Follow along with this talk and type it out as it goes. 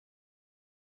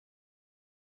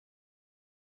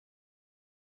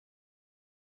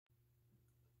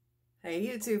Hey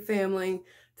YouTube family,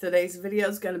 today's video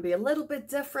is going to be a little bit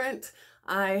different.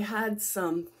 I had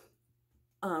some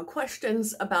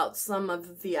questions about some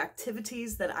of the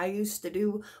activities that I used to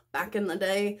do back in the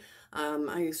day.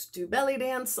 I used to do belly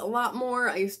dance a lot more.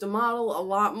 I used to model a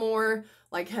lot more,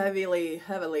 like heavily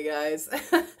guys,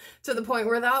 to the point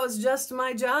where that was just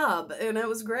my job and it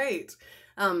was great.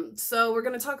 So we're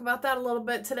going to talk about that a little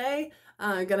bit today.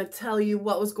 I'm going to tell you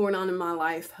what was going on in my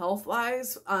life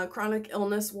health-wise. Chronic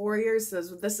illness warriors.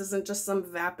 This isn't just some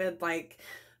vapid like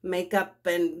makeup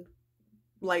and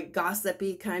like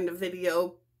gossipy kind of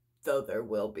video, though there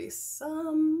will be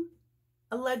some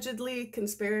allegedly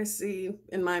conspiracy,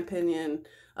 in my opinion,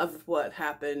 of what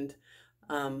happened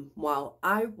while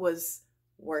I was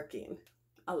working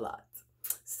a lot.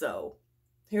 So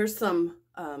here's some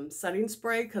setting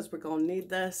spray because we're going to need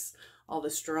this. All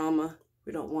this drama.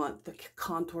 We don't want the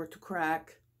contour to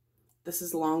crack. This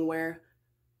is Longwear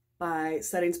by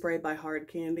Setting Spray by Hard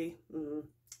Candy.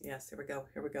 Yes, here we go.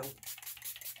 Here we go.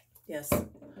 Yes.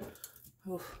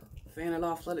 Oof. Fan it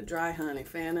off. Let it dry, honey.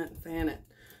 Fan it. Fan it.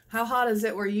 How hot is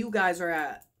it where you guys are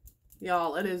at?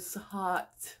 Y'all, it is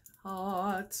hot.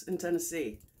 Hot in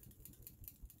Tennessee.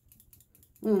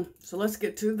 So let's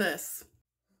get to this.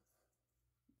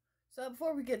 So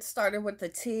before we get started with the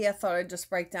tea, I thought I'd just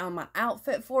break down my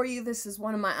outfit for you. This is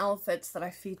one of my outfits that I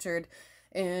featured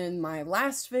in my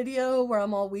last video where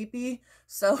I'm all weepy.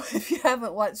 So if you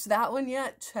haven't watched that one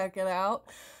yet, check it out.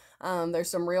 There's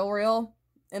some real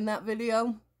in that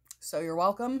video, so you're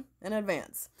welcome in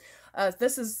advance.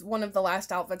 This is one of the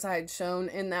last outfits I had shown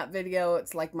in that video.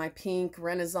 It's like my pink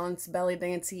Renaissance belly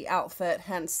dancey outfit,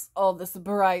 hence all this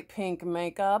bright pink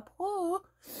makeup. Whoa.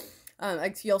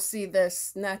 You'll see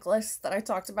this necklace that I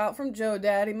talked about from Joe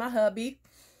Daddy, my hubby,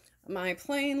 my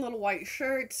plain little white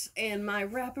shirt, and my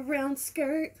wraparound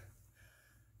skirt.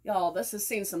 Y'all, this has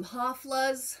seen some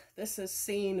haflas. This has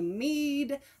seen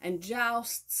mead and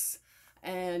jousts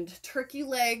and turkey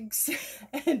legs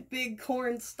and big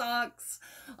corn stalks,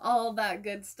 all that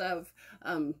good stuff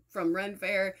from Ren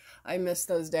Fair. I miss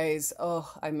those days.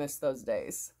 Oh, I miss those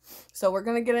days. So we're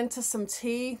going to get into some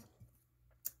tea.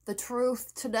 The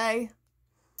truth today,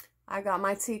 I got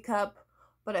my teacup,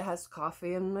 but it has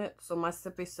coffee in it, so my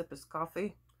sippy sip is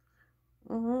coffee.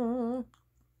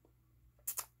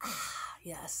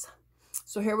 Yes.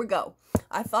 So here we go.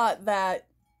 I thought that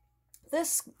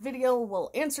this video will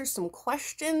answer some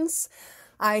questions.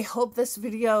 I hope this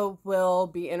video will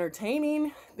be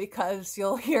entertaining because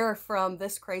you'll hear from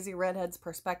this crazy redhead's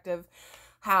perspective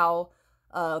how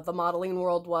the modeling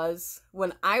world was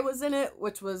when I was in it,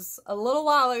 which was a little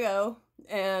while ago.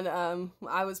 And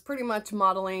I was pretty much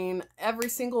modeling every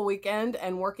single weekend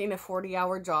and working a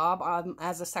 40-hour job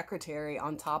as a secretary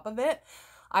on top of it.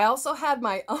 I also had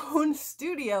my own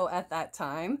studio at that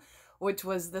time, which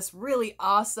was this really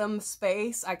awesome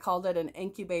space. I called it an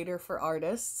incubator for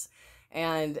artists.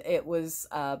 And it was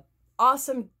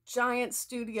awesome giant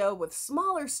studio with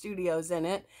smaller studios in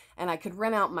it, and I could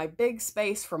rent out my big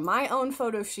space for my own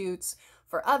photo shoots,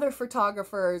 for other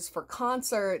photographers, for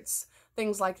concerts,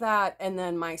 things like that. And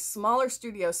then my smaller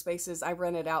studio spaces I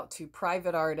rented out to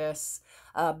private artists,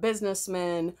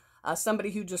 businessmen, somebody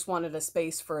who just wanted a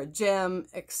space for a gym,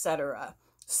 etc.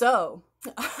 So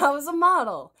I was a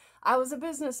model, I was a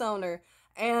business owner,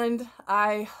 and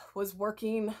I was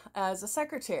working as a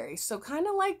secretary. So kind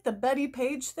of like the Betty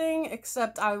Page thing,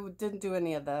 except I didn't do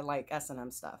any of the like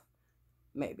S&M stuff.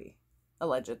 Maybe.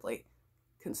 Allegedly.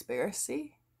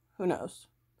 Conspiracy? Who knows?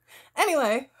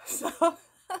 Anyway, so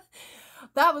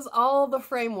that was all the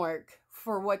framework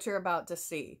for what you're about to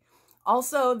see.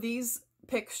 Also, these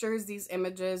pictures, these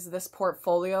images, this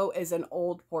portfolio is an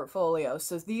old portfolio.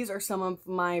 So these are some of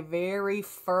my very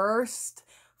first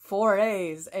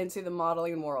forays into the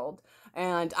modeling world,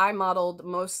 and I modeled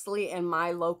mostly in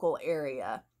my local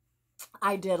area.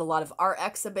 I did a lot of art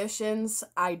exhibitions,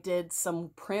 I did some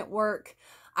print work,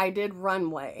 I did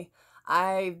runway,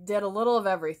 I did a little of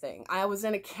everything. I was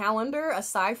in a calendar, a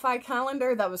sci-fi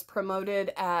calendar that was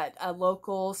promoted at a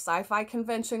local sci-fi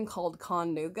convention called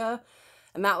Con Nuga,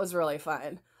 and that was really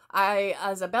fun. I,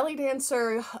 as a belly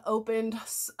dancer, opened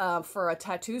for a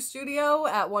tattoo studio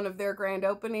at one of their grand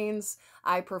openings.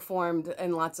 I performed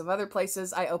in lots of other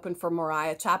places. I opened for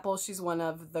Mariah Chappell. She's one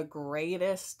of the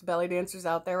greatest belly dancers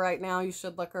out there right now. You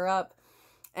should look her up.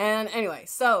 And anyway,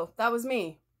 so that was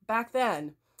me back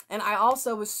then. And I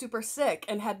also was super sick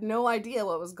and had no idea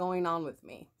what was going on with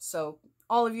me. So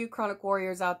all of you chronic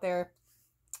warriors out there,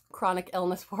 chronic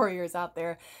illness warriors out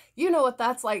there, you know what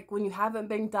that's like when you haven't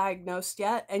been diagnosed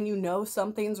yet and you know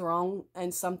something's wrong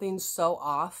and something's so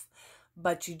off,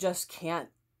 but you just can't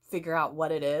figure out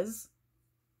what it is.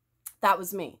 That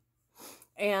was me.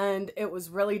 and it was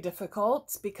really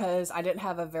difficult because I didn't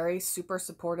have a very super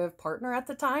supportive partner at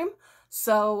the time.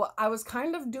 So I was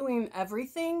kind of doing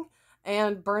everything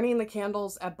and burning the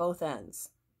candles at both ends.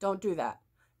 Don't do that.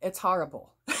 It's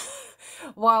horrible.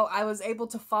 While I was able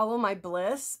to follow my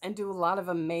bliss and do a lot of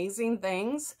amazing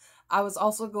things, I was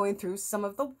also going through some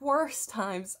of the worst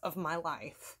times of my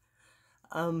life.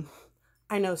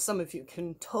 I know some of you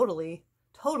can totally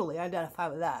identify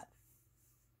with that.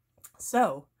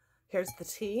 So, here's the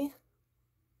tea.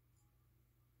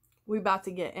 We about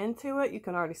to get into it. You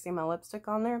can already see my lipstick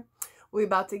on there. We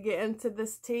about to get into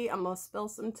this tea. I'm gonna spill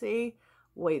some tea.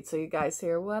 Wait till you guys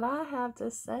hear what I have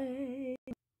to say.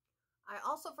 I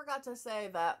also forgot to say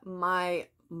that my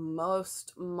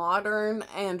most modern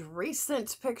and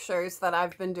recent pictures that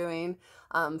I've been doing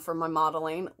for my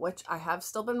modeling, which I have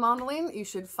still been modeling. You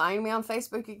should find me on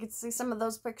Facebook. You can see some of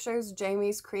those pictures,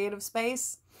 Jamie's Creative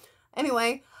Space.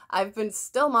 Anyway, I've been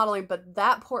still modeling, but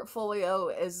that portfolio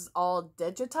is all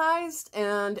digitized,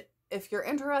 and if you're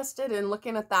interested in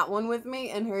looking at that one with me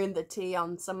and hearing the tea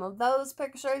on some of those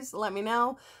pictures, let me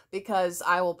know, because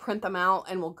I will print them out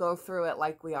and we'll go through it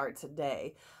like we are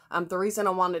today. The reason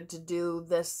I wanted to do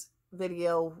this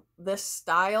video, this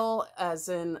style, as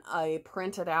in a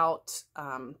printed out,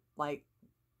 like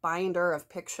binder of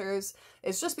pictures,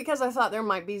 is just because I thought there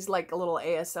might be like a little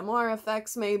ASMR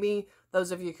effects maybe.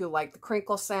 Those of you who like the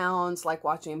crinkle sounds, like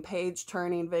watching page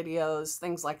turning videos,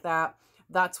 things like that.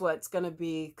 That's what's going to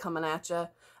be coming at you,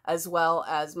 as well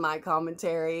as my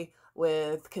commentary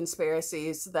with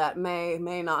conspiracies that may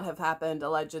not have happened,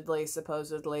 allegedly,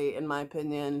 supposedly, in my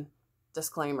opinion.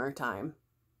 Disclaimer time.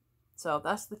 So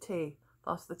that's the tea.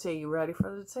 That's the tea. You ready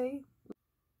for the tea?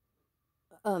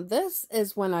 This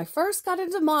is when I first got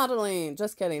into modeling.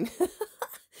 Just kidding.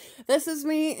 This is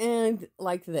me in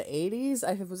like the 80s.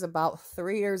 I was about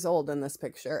 3 years old in this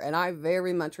picture, and I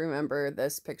very much remember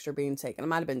this picture being taken. It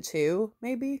might have been 2,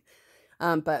 maybe,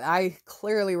 but I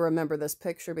clearly remember this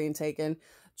picture being taken.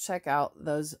 Check out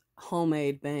those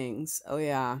homemade bangs. Oh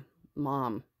yeah,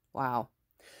 mom. Wow.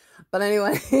 But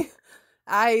anyway,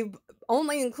 I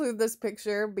only include this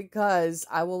picture because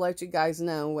I will let you guys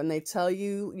know when they tell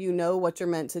you you know what you're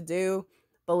meant to do.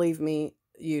 Believe me,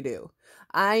 you do.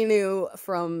 I knew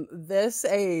from this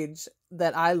age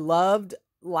that I loved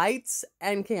lights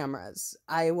and cameras.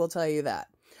 I will tell you that.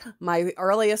 My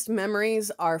earliest memories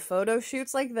are photo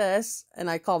shoots like this, and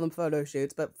I call them photo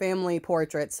shoots, but family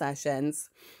portrait sessions.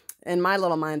 In my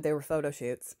little mind, they were photo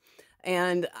shoots.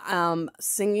 And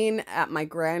singing at my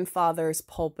grandfather's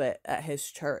pulpit at his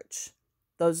church.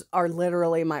 Those are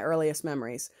literally my earliest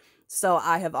memories. So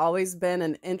I have always been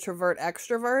an introvert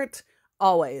extrovert,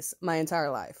 always, my entire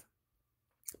life.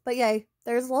 But yay,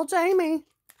 there's little Jamie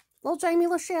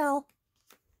Lachelle.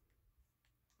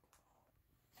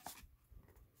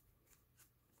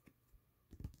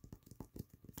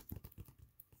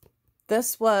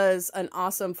 This was an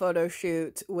awesome photo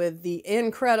shoot with the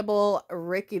incredible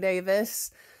Ricky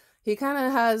Davis. He kind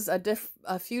of has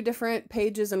a few different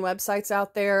pages and websites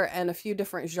out there and a few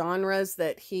different genres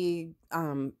that he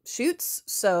shoots.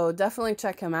 So definitely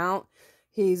check him out.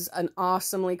 He's an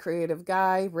awesomely creative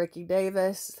guy, Ricky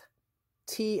Davis,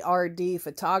 TRD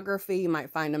Photography. You might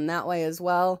find him that way as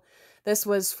well. This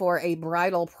was for a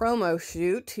bridal promo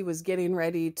shoot. He was getting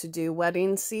ready to do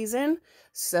wedding season,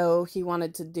 so he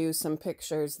wanted to do some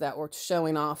pictures that were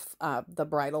showing off the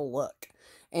bridal look.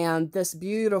 And this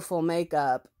beautiful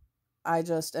makeup, I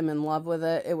just am in love with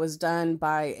it. It was done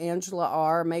by Angela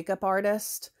R, makeup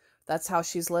artist. That's how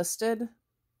she's listed.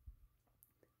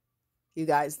 You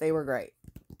guys, they were great.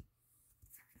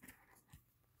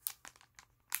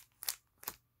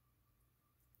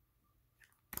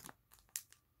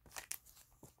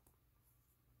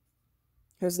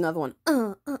 Here's another one.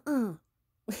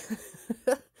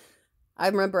 I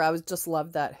remember I just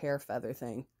loved that hair feather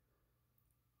thing.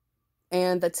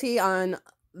 And the tea on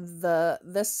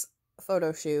this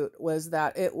photo shoot was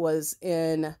that it was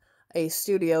in a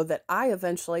studio that I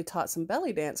eventually taught some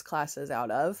belly dance classes out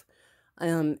of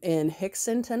in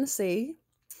Hickson, Tennessee.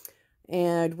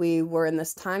 And we were in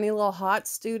this tiny little hot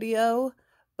studio,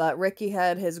 but Ricky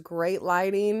had his great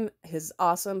lighting, his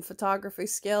awesome photography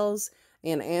skills,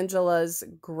 and Angela's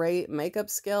great makeup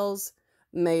skills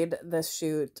made this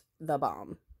shoot the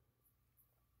bomb.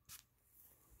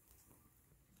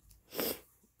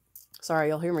 Sorry,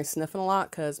 you'll hear me sniffing a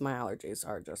lot because my allergies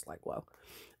are just like, whoa.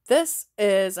 This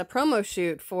is a promo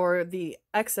shoot for the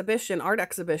exhibition, art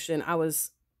exhibition I was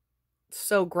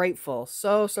so grateful,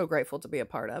 so grateful to be a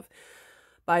part of,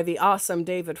 by the awesome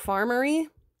David Farmery.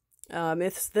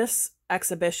 This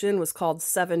exhibition was called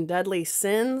 7 Deadly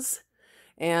Sins.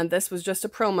 And this was just a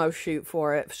promo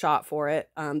shot for it.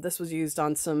 This was used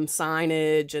on some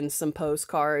signage and some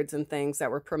postcards and things that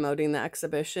were promoting the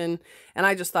exhibition. And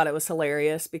I just thought it was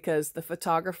hilarious because the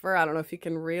photographer, I don't know if you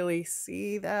can really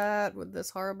see that with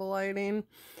this horrible lighting,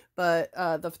 but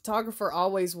the photographer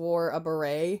always wore a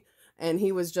beret, and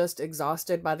he was just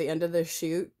exhausted by the end of the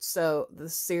shoot. So the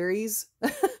series,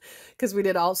 because we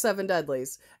did all 7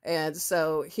 Deadlies. And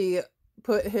so he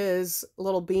put his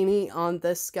little beanie on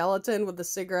this skeleton with the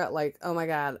cigarette, like, oh my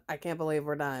God, I can't believe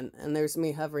we're done. And there's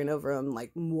me hovering over him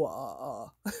like,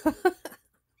 whoa.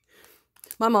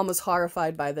 My mom was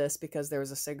horrified by this because there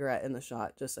was a cigarette in the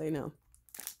shot, just so you know.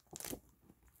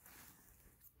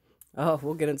 Oh,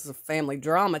 we'll get into some family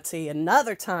drama tea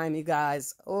another time, you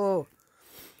guys. Oh.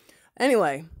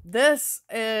 Anyway, this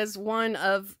is one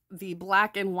of the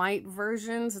black and white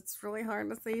versions. It's really hard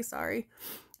to see, sorry.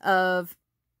 Of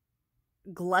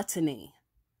gluttony.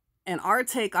 And our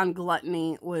take on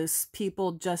gluttony was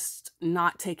people just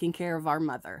not taking care of our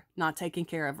mother, not taking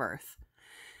care of Earth.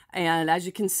 And as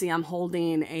you can see, I'm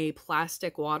holding a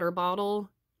plastic water bottle.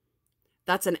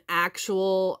 That's an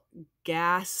actual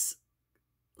gas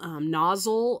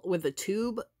nozzle with a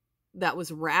tube that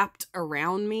was wrapped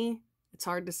around me. It's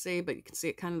hard to see, but you can see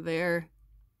it kind of there.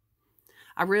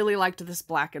 I really liked this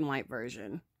black and white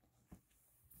version.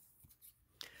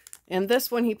 And this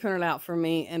one he printed out for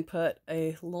me and put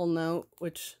a little note,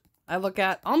 which I look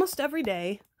at almost every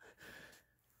day.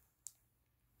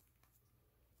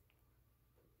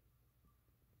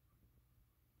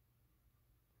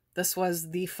 This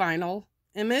was the final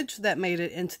image that made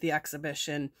it into the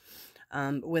exhibition,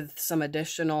 with some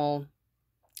additional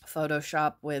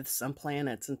Photoshop with some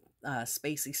planets and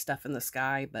spacey stuff in the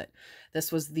sky. But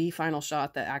this was the final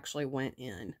shot that actually went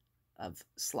in of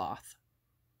Sloth.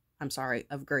 I'm sorry,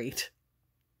 of Greed.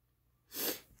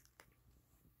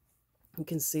 You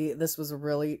can see this was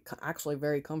really, actually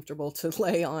very comfortable to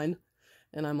lay on.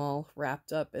 And I'm all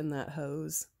wrapped up in that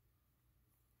hose.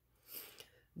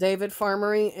 David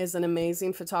Farmery is an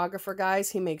amazing photographer,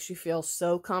 guys. He makes you feel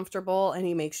so comfortable and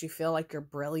he makes you feel like you're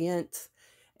brilliant.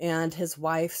 And his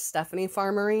wife, Stephanie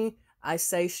Farmery, I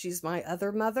say she's my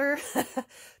other mother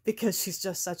because she's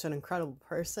just such an incredible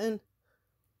person.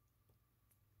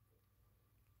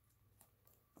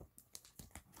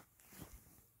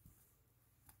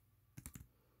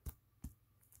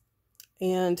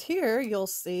 And here you'll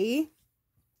see,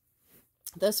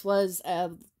 this was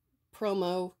a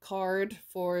promo card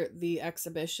for the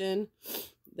exhibition.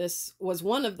 This was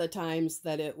one of the times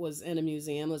that it was in a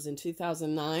museum. It was in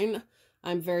 2009.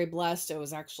 I'm very blessed. It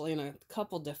was actually in a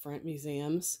couple different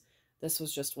museums. This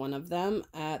was just one of them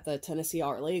at the Tennessee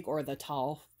Art League, or the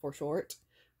TAL for short.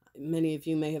 Many of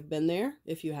you may have been there.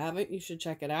 If you haven't, you should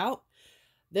check it out.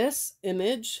 This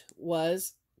image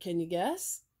was, can you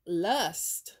guess?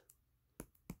 Lust.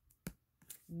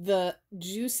 The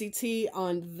juicy tea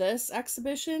on this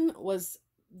exhibition was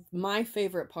my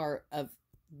favorite part of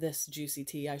this juicy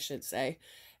tea, I should say,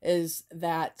 is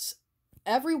that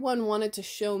everyone wanted to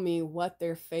show me what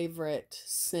their favorite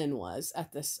sin was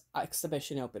at this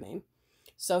exhibition opening.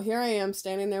 So here I am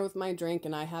standing there with my drink,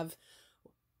 and I have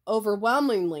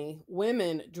overwhelmingly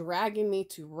women dragging me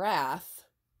to wrath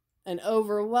and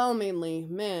overwhelmingly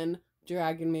men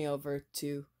dragging me over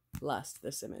to lust,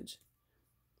 this image.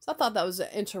 So I thought that was an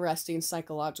interesting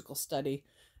psychological study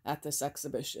at this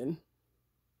exhibition.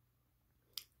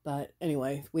 But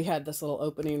anyway, we had this little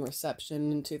opening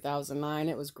reception in 2009.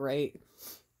 It was great.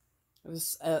 It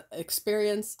was an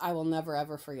experience I will never,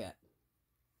 ever forget.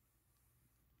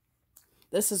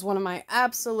 This is one of my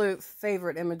absolute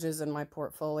favorite images in my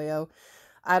portfolio.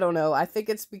 I don't know. I think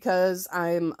it's because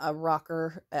I'm a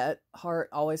rocker at heart,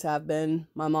 always have been.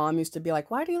 My mom used to be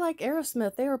like, why do you like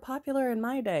Aerosmith? They were popular in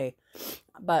my day.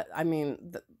 But, I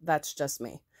mean, that's just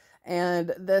me.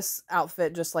 And this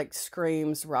outfit just, like,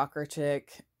 screams rocker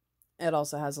chick. It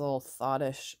also has a little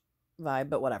thoughtish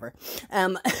vibe, but whatever.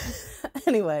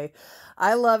 Anyway,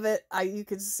 I love it. You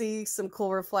can see some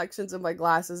cool reflections in my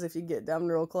glasses if you get down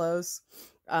real close.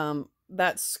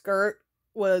 That skirt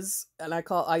was, and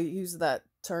I use that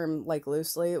term like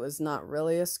loosely. It was not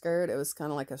really a skirt. It was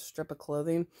kind of like a strip of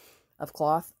clothing, of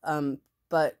cloth.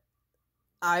 But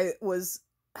I was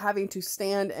having to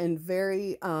stand in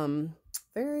very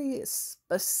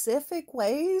specific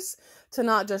ways to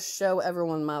not just show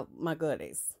everyone my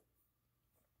goodies.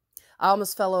 I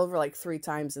almost fell over like 3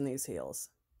 times in these heels.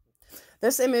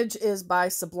 This image is by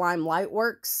Sublime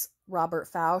Lightworks, Robert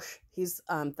Fausch. He's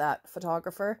that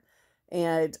photographer.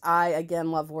 And I,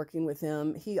 again, love working with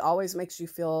him. He always makes you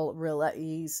feel real at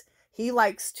ease. He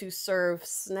likes to serve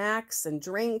snacks and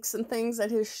drinks and things at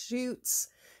his shoots.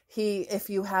 if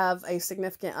you have a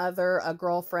significant other, a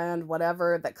girlfriend,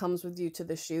 whatever, that comes with you to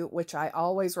the shoot, which I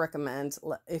always recommend,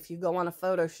 if you go on a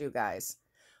photo shoot, guys,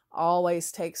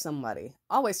 always take somebody.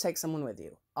 Always take someone with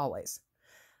you. Always.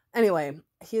 Anyway,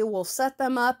 he will set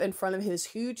them up in front of his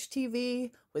huge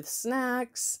TV with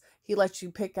snacks. He lets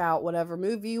you pick out whatever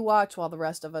movie you watch while the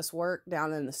rest of us work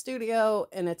down in the studio,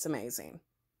 and it's amazing.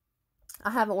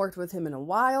 I haven't worked with him in a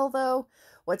while, though.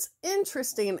 What's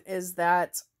interesting is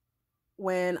that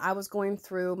when I was going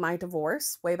through my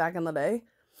divorce way back in the day,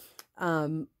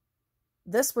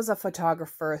 this was a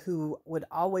photographer who would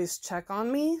always check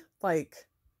on me, like,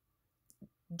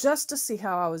 just to see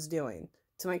how I was doing,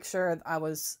 to make sure I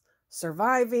was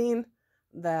surviving,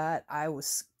 that I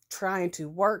was trying to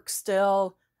work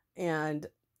still, and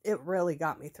it really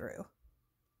got me through.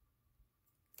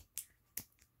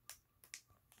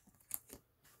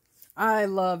 I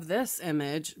love this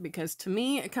image because to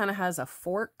me it kind of has a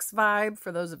Forks vibe,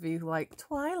 for those of you who like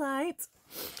Twilight.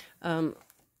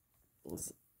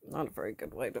 It's not a very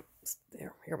good way to,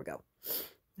 here we go.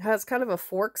 It has kind of a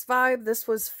Forks vibe. This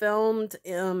was filmed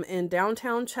in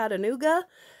downtown Chattanooga.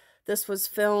 This was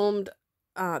filmed,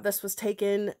 this was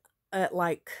taken at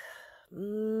like,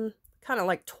 kind of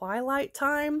like twilight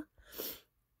time.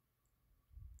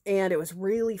 And it was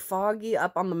really foggy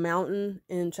up on the mountain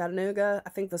in Chattanooga. I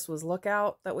think this was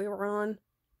Lookout that we were on.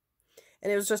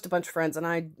 And it was just a bunch of friends and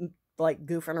I, like,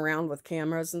 goofing around with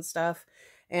cameras and stuff.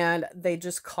 And they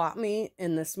just caught me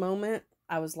in this moment.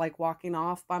 I was, like, walking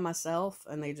off by myself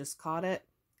and they just caught it.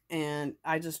 And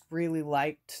I just really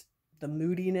liked the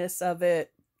moodiness of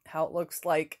it, how it looks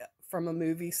like from a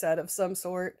movie set of some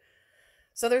sort.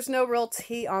 So there's no real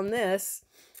tea on this.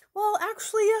 Well,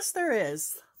 actually, yes, there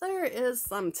is. There is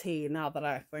some tea now that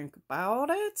I think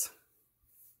about it.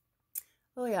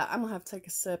 Oh yeah, I'm gonna have to take a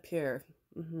sip here.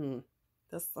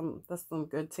 That's some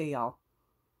good tea, y'all.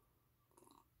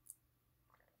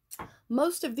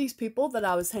 Most of these people that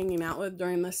I was hanging out with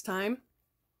during this time,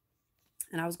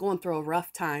 and I was going through a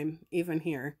rough time even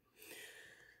here.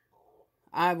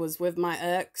 I was with my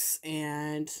ex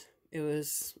and it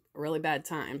was a really bad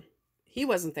time. He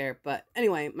wasn't there, but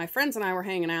anyway, my friends and I were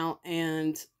hanging out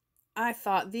and I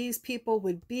thought these people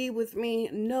would be with me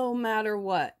no matter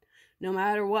what. No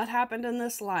matter what happened in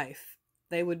this life,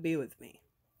 they would be with me.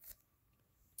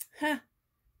 Huh.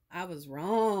 I was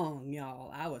wrong, y'all.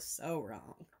 I was so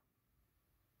wrong.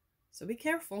 So be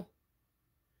careful.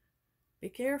 Be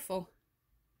careful.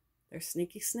 There's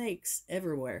sneaky snakes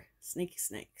everywhere. Sneaky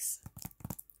snakes.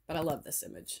 But I love this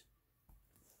image.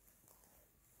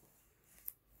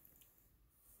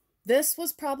 This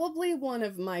was probably one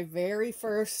of my very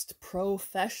first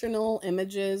professional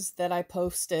images that I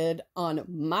posted on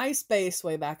MySpace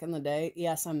way back in the day.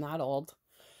 Yes, I'm that old.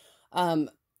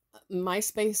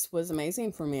 MySpace was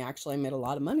amazing for me. Actually, I made a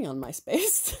lot of money on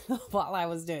MySpace while I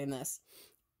was doing this.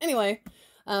 Anyway,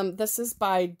 this is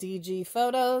by DG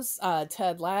Photos.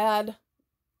 Ted Ladd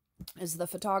is the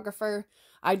photographer.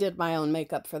 I did my own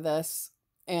makeup for this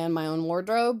and my own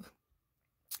wardrobe.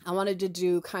 I wanted to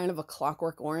do kind of a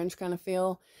Clockwork Orange kind of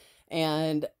feel,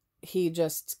 and he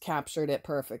just captured it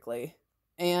perfectly.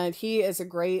 And he is a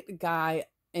great guy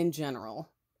in general.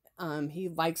 He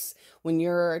likes, when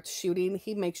you're shooting,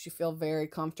 he makes you feel very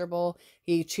comfortable.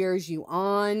 He cheers you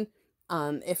on.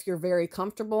 If you're very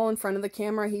comfortable in front of the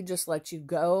camera, he just lets you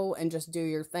go and just do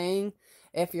your thing.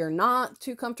 If you're not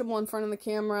too comfortable in front of the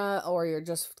camera, or you're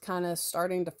just kind of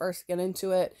starting to first get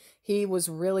into it, he was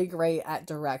really great at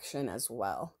direction as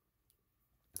well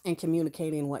and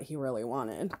communicating what he really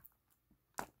wanted.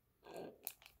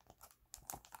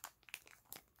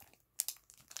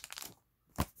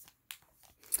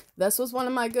 This was one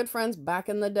of my good friends back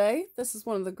in the day. This is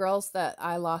one of the girls that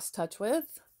I lost touch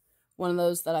with. One of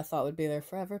those that I thought would be there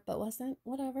forever, but wasn't.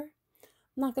 Whatever.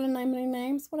 I'm not going to name any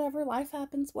names. Whatever. Life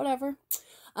happens. Whatever.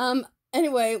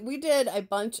 Anyway, we did a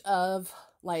bunch of,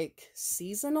 like,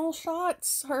 seasonal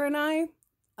shots, her and I.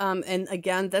 And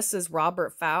again, this is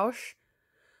Robert Fausch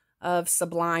of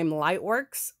Sublime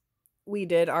Lightworks. We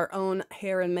did our own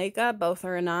hair and makeup, both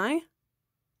her and I.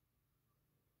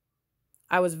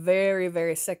 I was very,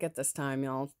 very sick at this time,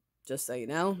 y'all, just so you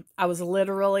know. I was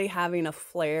literally having a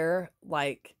flare,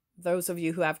 like those of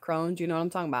you who have Crohn's, you know what I'm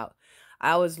talking about.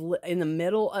 I was in the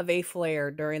middle of a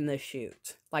flare during this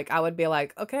shoot. Like, I would be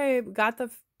like, okay, got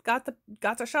the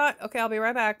shot. Okay, I'll be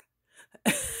right back.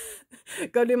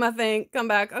 Go do my thing, come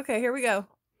back. Okay, here we go.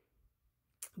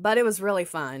 But it was really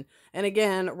fun. And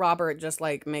again, Robert just,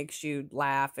 like, makes you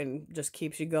laugh and just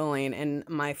keeps you going. And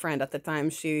my friend at the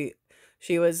time, she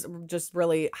was just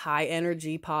really high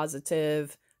energy,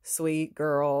 positive, sweet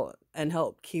girl and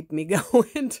helped keep me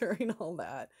going during all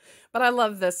that. But I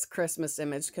love this Christmas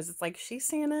image because it's like she's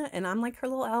Santa and I'm like her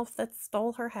little elf that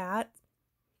stole her hat.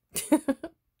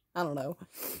 I don't know.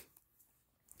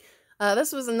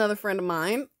 This was another friend of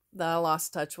mine that I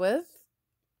lost touch with.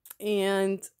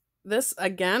 And this,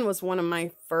 again, was one of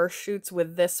my first shoots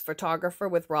with this photographer,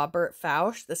 with Robert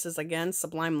Fausch. This is, again,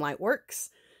 Sublime Lightworks.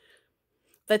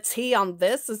 The tea on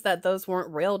this is that those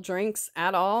weren't real drinks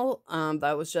at all.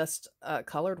 That was just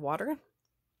colored water.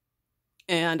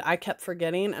 And I kept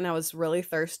forgetting, and I was really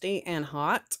thirsty and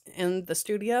hot in the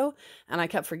studio. And I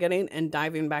kept forgetting and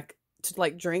diving back to,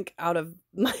 like, drink out of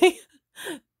my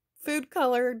food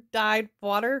color dyed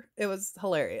water. It was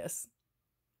hilarious.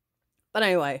 But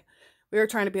anyway, we were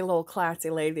trying to be a little classy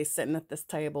ladies sitting at this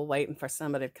table waiting for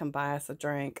somebody to come buy us a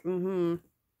drink.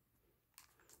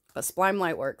 But Sublime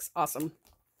Lightworks, awesome.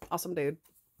 Awesome dude.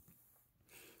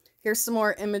 Here's some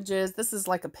more images. This is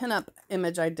like a pinup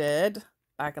image I did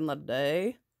back in the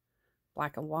day.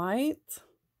 Black and white.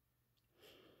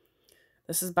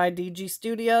 This is by DG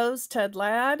Studios, Ted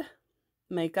Ladd.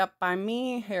 Makeup by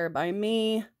me, hair by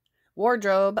me.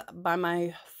 Wardrobe by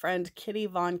my friend Kitty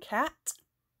Von Cat.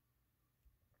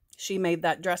 She made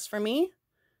that dress for me.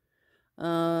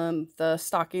 The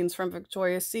stockings from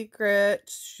Victoria's Secret.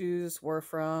 Shoes were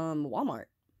from Walmart.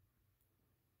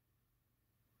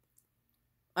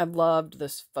 I loved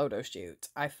this photo shoot.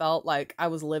 I felt like I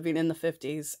was living in the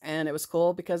 50s, and it was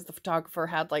cool because the photographer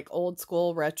had like old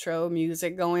school retro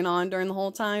music going on during the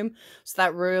whole time. So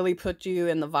that really put you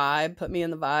in the vibe, put me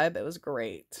in the vibe. It was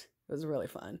great. It was really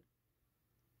fun.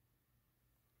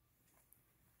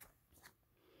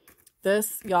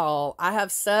 This, y'all, I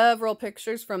have several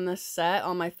pictures from this set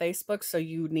on my Facebook, so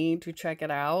you need to check it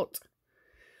out.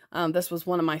 This was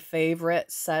one of my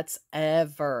favorite sets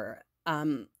ever.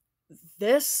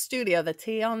 This studio, the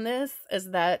tea on this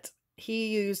is that he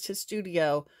used his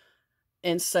studio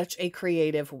in such a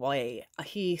creative way.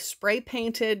 He spray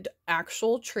painted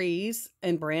actual trees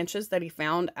and branches that he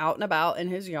found out and about in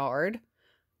his yard,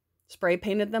 spray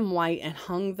painted them white and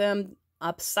hung them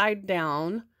upside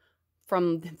down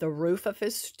from the roof of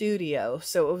his studio.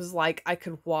 So it was like I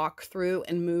could walk through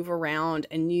and move around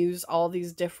and use all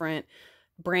these different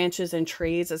branches and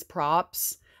trees as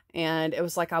props. And it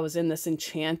was like I was in this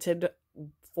enchanted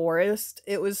forest.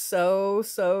 It was so,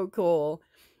 so cool.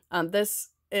 This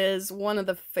is one of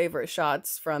the favorite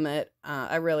shots from it.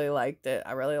 I really liked it.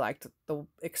 I really liked the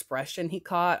expression he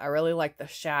caught. I really liked the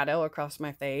shadow across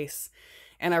my face.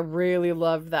 And I really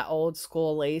loved that old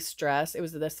school lace dress. It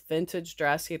was this vintage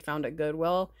dress he had found at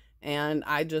Goodwill. And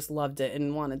I just loved it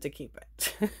and wanted to keep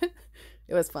it.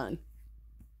 It was fun.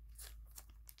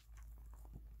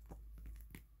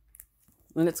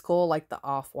 And it's cool, like the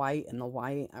off-white and the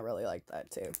white. I really like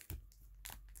that too.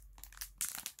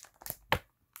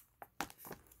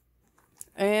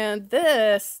 And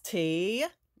this tea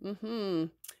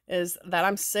is that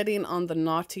I'm sitting on the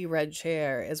naughty red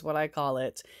chair, is what I call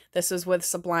it. This is with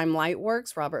Sublime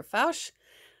Lightworks, Robert Fausch.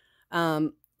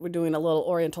 We're doing a little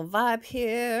Oriental vibe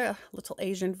here, a little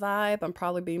Asian vibe. I'm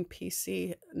probably being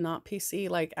PC, not PC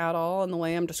like at all in the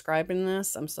way I'm describing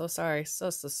this. I'm so sorry, so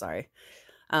sorry.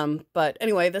 But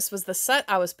anyway, this was the set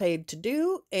I was paid to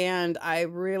do, and I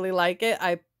really like it.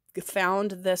 I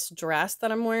found this dress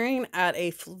that I'm wearing at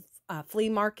a flea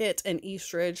market in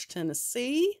Eastridge,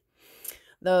 Tennessee.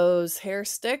 Those hair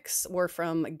sticks were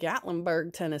from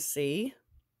Gatlinburg, Tennessee.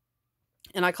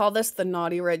 And I call this the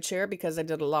naughty red chair because I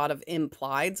did a lot of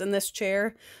implieds in this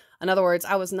chair. In other words,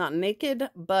 I was not naked,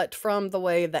 but from the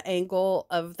way the angle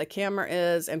of the camera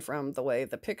is and from the way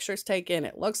the picture's taken,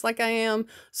 it looks like I am.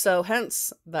 So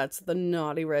hence, that's the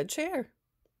naughty red chair.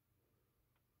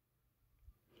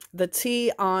 The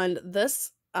tea on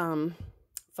this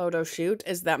photo shoot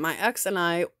is that my ex and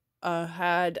I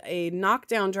had a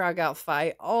knockdown drag out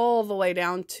fight all the way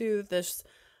down to this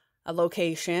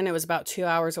location. It was about 2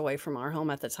 hours away from our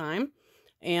home at the time.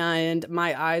 And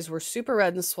my eyes were super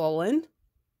red and swollen.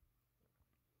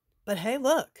 But hey,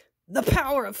 look, the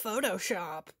power of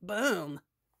Photoshop. Boom.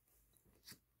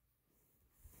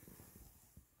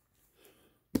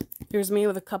 Here's me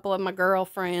with a couple of my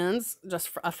girlfriends. Just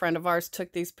a friend of ours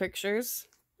took these pictures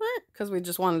because we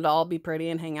just wanted to all be pretty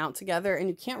and hang out together. And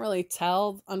you can't really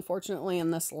tell, unfortunately,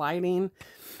 in this lighting.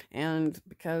 And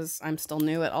because I'm still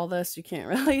new at all this, you can't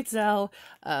really tell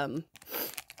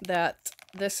that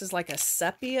this is like a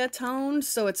sepia tone,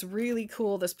 so it's really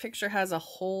cool. This picture has a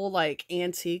whole like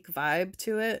antique vibe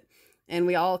to it, and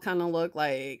we all kind of look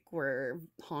like we're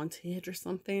haunted or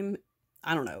something.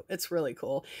 I don't know. It's really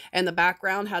cool. And the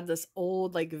background had this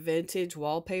old like vintage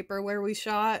wallpaper where we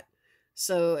shot,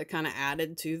 so it kind of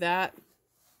added to that.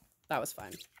 that was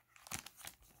fun.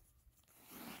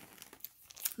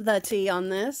 The tea on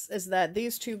this is that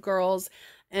these two girls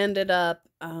ended up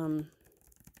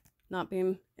not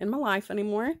being in my life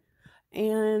anymore,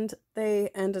 and they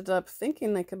ended up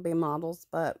thinking they could be models,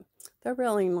 but they're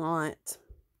really not.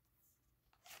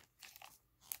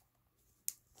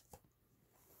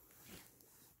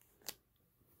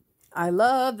 I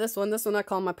love this one. This one I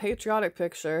call my patriotic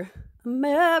picture.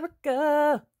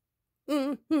 America.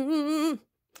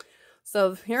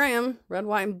 So here I am, red,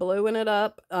 white, and bluing it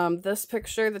up. This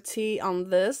picture, the tea on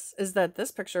this is that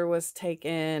this picture was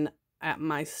taken at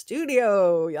my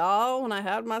studio, y'all, when I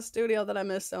had my studio that I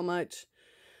missed so much.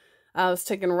 I was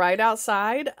taken right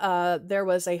outside. There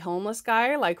was a homeless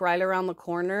guy, like right around the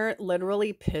corner,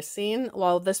 literally pissing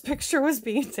while this picture was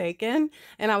being taken.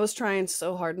 And I was trying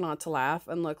so hard not to laugh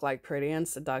and look like pretty and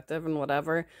seductive and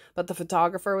whatever. But the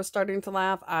photographer was starting to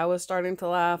laugh. I was starting to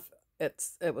laugh.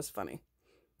 It was funny.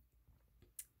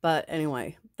 But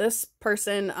anyway, this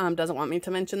person doesn't want me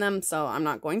to mention them, so I'm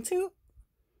not going to.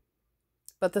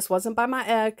 But this wasn't by my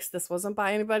ex. This wasn't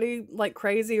by anybody like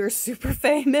crazy or super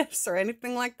famous or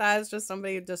anything like that. It's just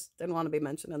somebody who just didn't want to be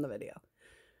mentioned in the video.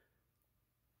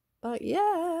 But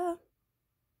yeah,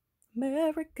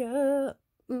 America.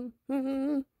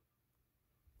 Way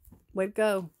to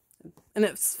go. And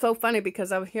it's so funny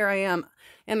because here I am.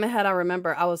 In my head, I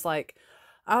remember I was like,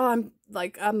 oh,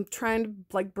 I'm trying to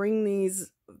like bring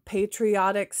these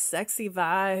patriotic, sexy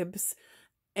vibes,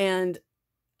 and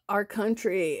our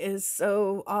country is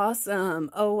so awesome.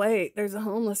 Oh, wait, there's a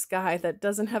homeless guy that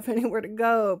doesn't have anywhere to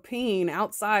go, peeing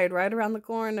outside right around the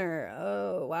corner.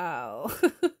 Oh, wow.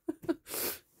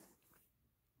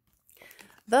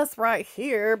 Thus, right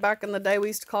here, back in the day, we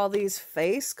used to call these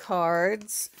face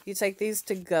cards. You take these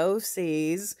to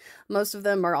go-sees. Most of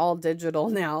them are all digital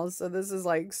now, so this is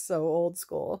like so old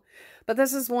school. But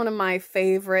this is one of my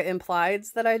favorite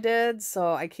implieds that I did,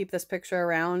 so I keep this picture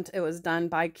around. It was done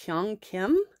by Kyung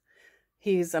Kim.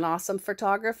 He's an awesome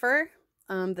photographer.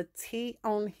 The tea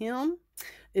on him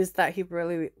is that he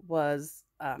really was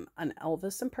an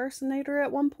Elvis impersonator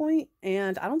at one point,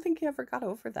 and I don't think he ever got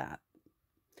over that.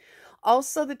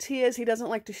 Also, the tea is he doesn't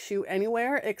like to shoot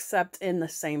anywhere except in the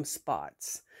same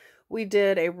spots. We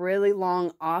did a really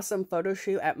long, awesome photo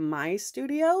shoot at my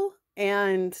studio,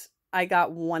 and I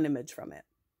got one image from it.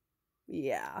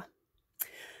 Yeah.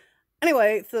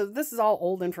 Anyway, so this is all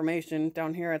old information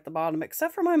down here at the bottom,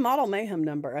 except for my Model Mayhem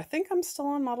number. I think I'm still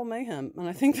on Model Mayhem, and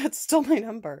I think that's still my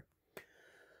number.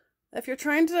 If you're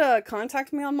trying to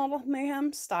contact me on Model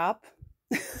Mayhem, stop.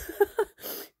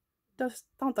 Just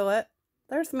don't do it.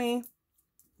 There's me.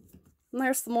 And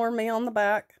there's some more me on the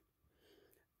back.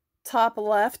 Top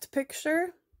left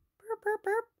picture. Burp, burp,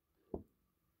 burp.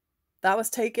 That was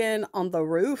taken on the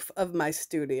roof of my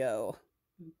studio.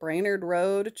 Brainerd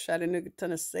Road, Chattanooga,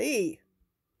 Tennessee.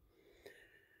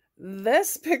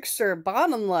 This picture,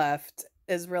 bottom left,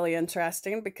 is really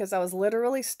interesting because I was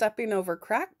literally stepping over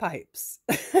crack pipes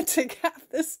to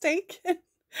get this taken.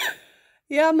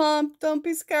 Yeah, Mom, don't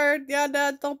be scared. Yeah,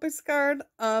 Dad, don't be scared.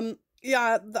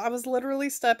 Yeah, I was literally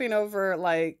stepping over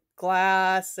like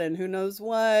glass and who knows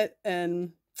what,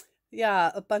 and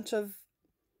yeah, a bunch of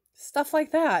stuff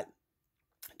like that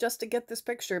just to get this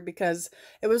picture because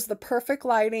it was the perfect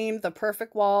lighting, the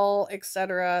perfect wall,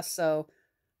 etc. So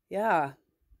yeah,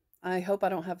 I hope I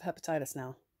don't have hepatitis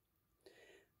now.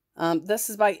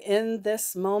 This is by In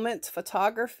This Moment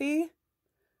Photography.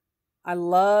 I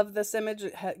love this image.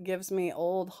 It gives me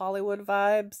old Hollywood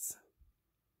vibes.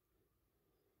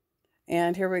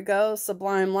 And here we go,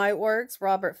 Sublime Lightworks,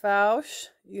 Robert Fausch.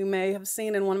 You may have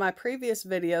seen in one of my previous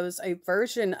videos a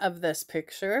version of this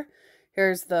picture.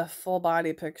 Here's the full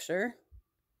body picture.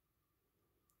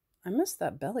 I missed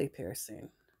that belly piercing.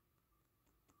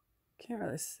 Can't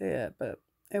really see it, but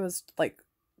it was like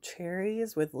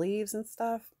cherries with leaves and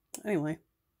stuff. Anyway.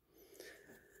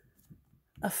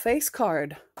 A face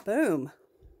card. Boom.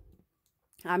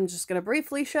 I'm just going to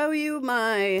briefly show you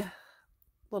my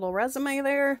little resume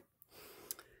there.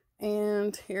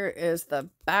 And here is the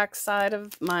back side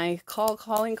of my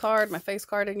calling card, my face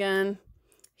card again.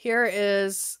 Here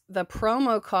is the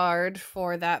promo card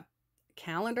for that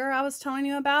calendar I was telling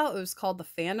you about. It was called the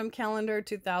Fandom Calendar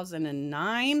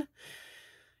 2009.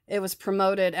 It was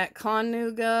promoted at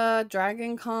Connuga,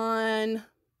 Dragon Con.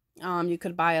 You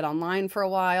could buy it online for a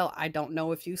while. I don't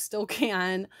know if you still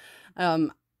can.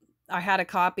 I had a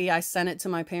copy. I sent it to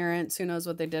my parents. Who knows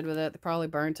what they did with it? They probably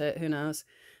burnt it. Who knows?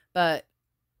 But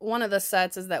one of the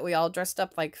sets is that we all dressed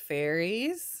up like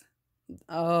fairies.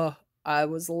 Oh, I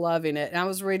was loving it. And I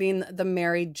was reading the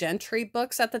Mary Gentry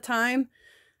books at the time.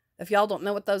 If y'all don't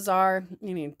know what those are,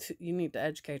 you need to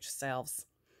educate yourselves.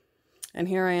 And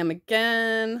here I am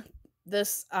again.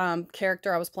 This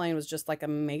character I was playing was just like a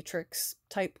Matrix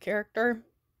type character.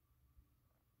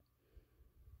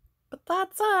 But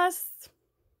that's us.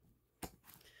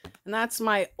 And that's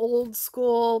my old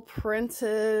school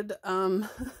printed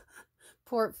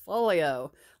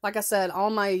portfolio. Like I said, all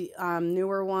my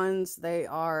newer ones, they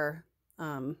are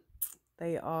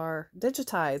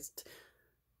digitized.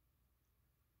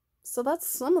 So that's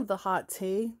some of the hot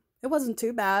tea. It wasn't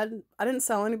too bad. I didn't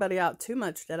sell anybody out too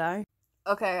much, did I?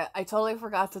 Okay, I totally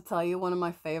forgot to tell you one of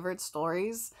my favorite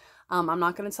stories. I'm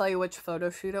not going to tell you which photo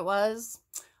shoot it was,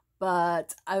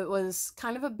 but it was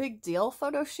kind of a big deal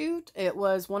photo shoot. It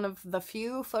was one of the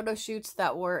few photo shoots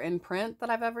that were in print that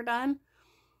I've ever done.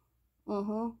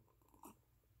 Oh,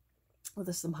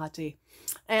 this is some hot tea.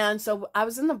 And so I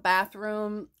was in the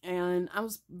bathroom, and I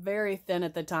was very thin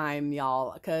at the time,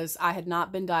 y'all, because I had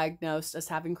not been diagnosed as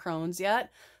having Crohn's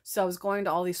yet. So I was going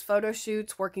to all these photo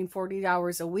shoots, working 40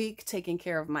 hours a week, taking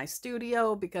care of my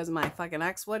studio because my fucking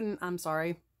ex wouldn't. I'm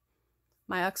sorry.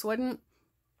 My ex wouldn't.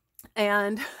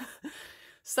 And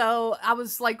so I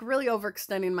was like really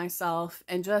overextending myself,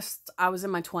 and I was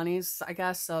in my 20s, I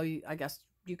guess. So I guess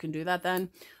you can do that then.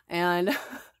 And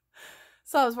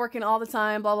so I was working all the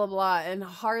time, blah, blah, blah, and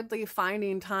hardly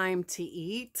finding time to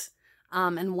eat.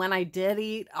 And when I did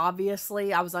eat,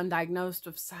 obviously I was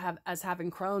undiagnosed as having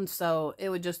Crohn's, so it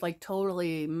would just like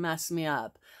totally mess me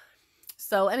up.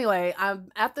 So anyway,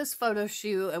 I'm at this photo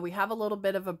shoot, and we have a little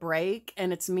bit of a break,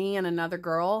 and it's me and another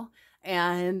girl,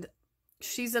 and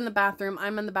she's in the bathroom,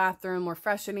 I'm in the bathroom, we're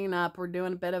freshening up, we're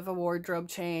doing a bit of a wardrobe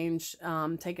change,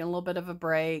 taking a little bit of a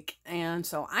break. And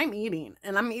so I'm eating,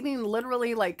 and I'm eating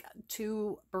literally like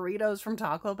 2 burritos from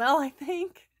Taco Bell, I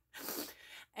think.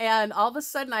 And all of a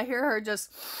sudden I hear her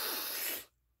just,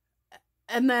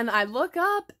 and then I look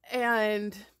up,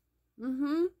 and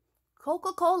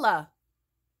Coca-Cola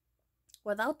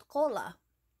without cola,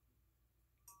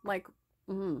 like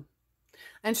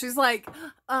and she's like,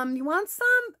 you want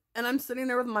some? And I'm sitting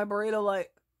there with my burrito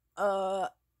like,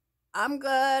 I'm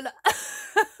good.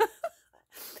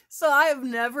 So I have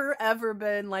never ever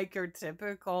been like your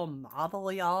typical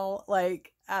model, y'all,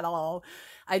 like at all.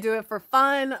 I do it for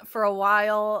fun for a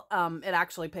while. It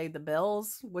actually paid the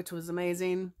bills, which was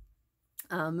amazing.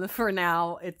 For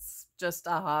now, it's just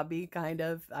a hobby, kind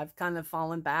of. I've kind of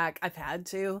fallen back. I've had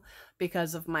to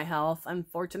because of my health,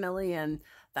 unfortunately, and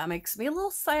that makes me a little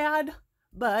sad,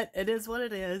 but it is what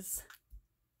it is.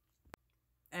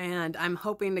 And I'm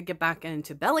hoping to get back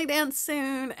into belly dance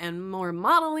soon and more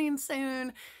modeling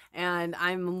soon. And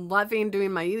I'm loving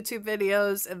doing my YouTube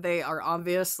videos. They are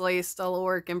obviously still a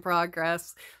work in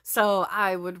progress. So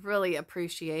I would really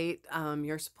appreciate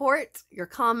your support, your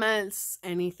comments,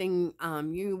 anything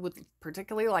you would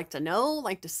particularly like to know,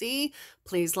 like to see.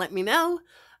 Please let me know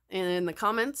in the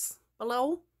comments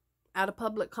below. Add a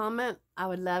public comment. I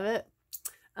would love it.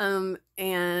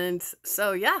 And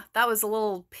so yeah, that was a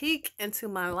little peek into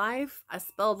my life. I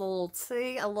spilled a little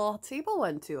tea, but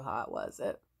wasn't too hot, was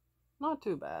it? Not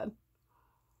too bad.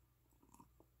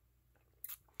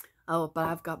 Oh, but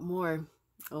I've got more.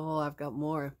 Oh, I've got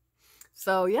more.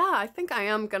 So yeah, I think I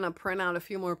am gonna print out a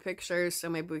few more pictures, so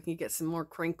maybe we can get some more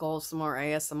crinkles, some more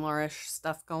ASMR-ish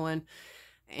stuff going.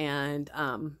 And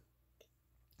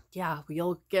yeah,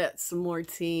 we'll get some more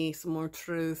tea, some more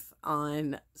truth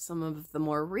on some of the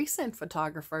more recent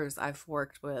photographers I've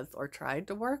worked with or tried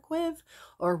to work with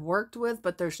or worked with,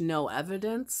 but there's no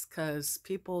evidence because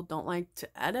people don't like to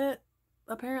edit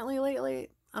apparently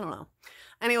lately. I don't know.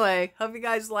 Anyway, hope you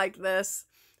guys liked this.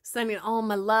 Sending all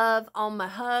my love, all my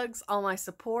hugs, all my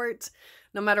support.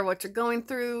 No matter what you're going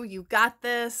through, you got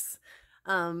this.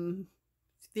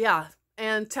 Yeah.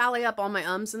 And tally up all my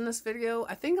ums in this video.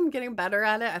 I think I'm getting better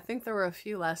at it. I think there were a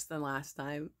few less than last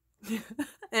time.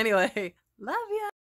 Anyway, love ya.